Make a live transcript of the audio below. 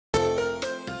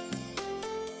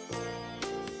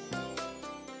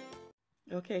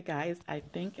Okay, guys, I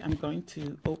think I'm going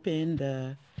to open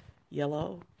the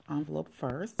yellow envelope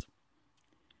first.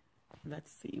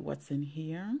 Let's see what's in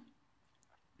here.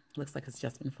 Looks like it's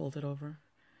just been folded over.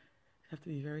 I have to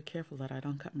be very careful that I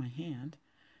don't cut my hand.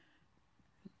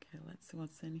 Okay, let's see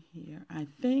what's in here. I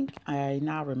think I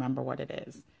now remember what it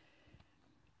is.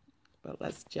 But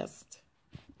let's just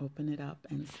open it up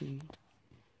and see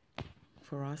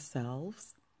for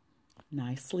ourselves.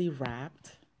 Nicely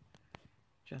wrapped.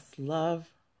 Just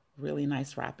love really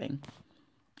nice wrapping.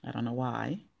 I don't know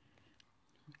why.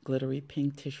 Glittery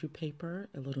pink tissue paper,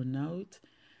 a little note.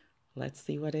 Let's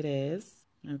see what it is.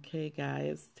 Okay,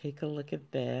 guys, take a look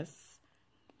at this.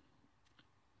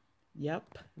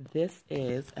 Yep, this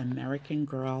is American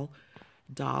Girl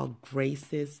doll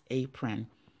Grace's apron.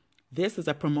 This is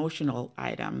a promotional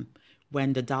item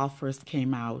when the doll first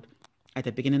came out at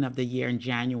the beginning of the year in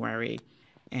January.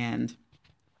 And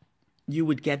you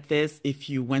would get this if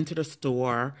you went to the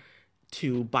store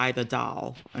to buy the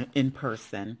doll in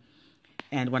person.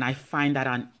 And when I find that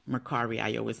on Mercari,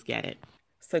 I always get it.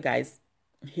 So guys,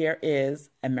 here is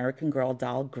American Girl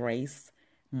doll Grace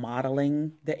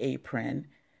modeling the apron.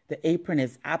 The apron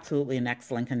is absolutely in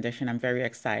excellent condition. I'm very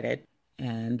excited.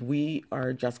 And we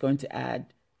are just going to add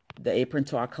the apron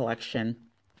to our collection.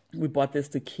 We bought this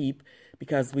to keep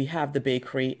because we have the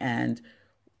bakery and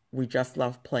we just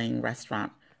love playing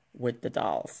restaurant with the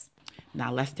dolls.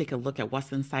 Now let's take a look at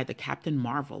what's inside the Captain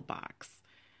Marvel box.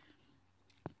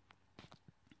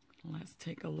 Let's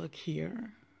take a look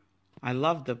here. I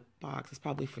love the box. It's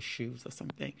probably for shoes or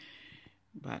something.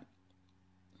 But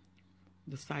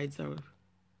the sides are,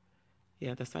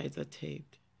 yeah, the sides are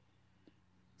taped.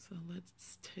 So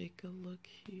let's take a look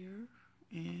here.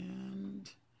 And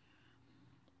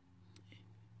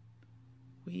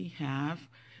we have,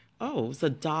 oh, it's a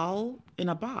doll in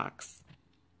a box.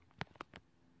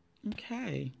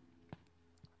 Okay.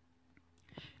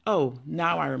 Oh,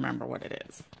 now I remember what it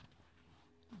is.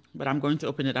 But I'm going to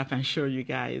open it up and show you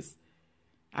guys.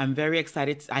 I'm very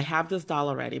excited. I have this doll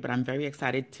already, but I'm very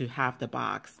excited to have the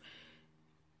box.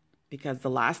 Because the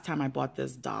last time I bought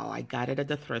this doll, I got it at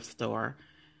the thrift store.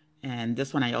 And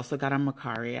this one I also got on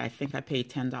Mercari. I think I paid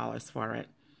 $10 for it.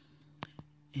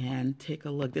 And take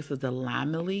a look. This is the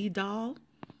Lammily doll.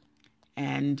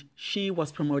 And she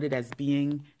was promoted as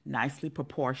being nicely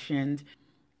proportioned.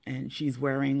 And she's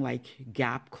wearing like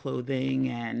Gap clothing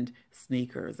and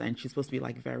sneakers. And she's supposed to be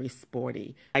like very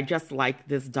sporty. I just like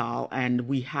this doll. And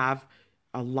we have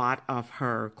a lot of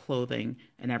her clothing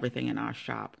and everything in our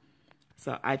shop.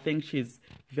 So I think she's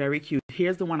very cute.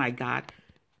 Here's the one I got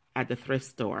at the thrift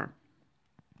store.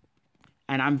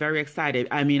 And I'm very excited.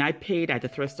 I mean, I paid at the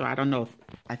thrift store. I don't know if,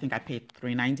 I think I paid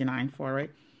 $3.99 for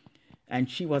it. And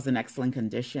she was in excellent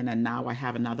condition. And now I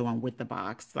have another one with the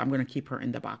box. So I'm going to keep her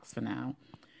in the box for now.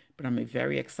 But I'm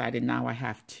very excited. Now I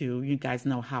have two. You guys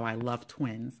know how I love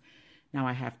twins. Now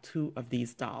I have two of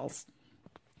these dolls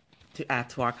to add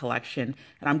to our collection.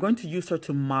 And I'm going to use her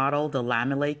to model the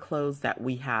Lammily clothes that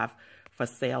we have for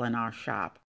sale in our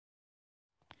shop.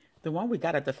 The one we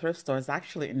got at the thrift store is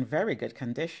actually in very good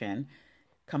condition.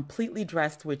 Completely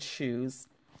dressed with shoes.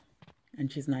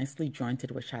 And she's nicely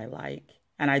jointed, which I like.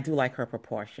 And I do like her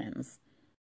proportions.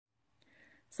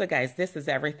 So guys, this is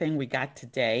everything we got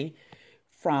today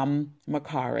from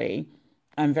Mercari.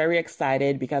 I'm very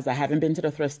excited because I haven't been to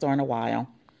the thrift store in a while.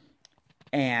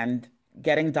 And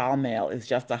getting doll mail is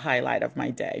just a highlight of my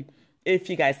day. If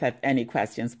you guys have any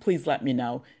questions, please let me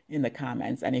know in the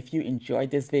comments. And if you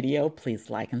enjoyed this video, please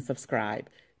like and subscribe.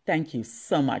 Thank you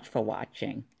so much for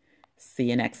watching. See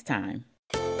you next time.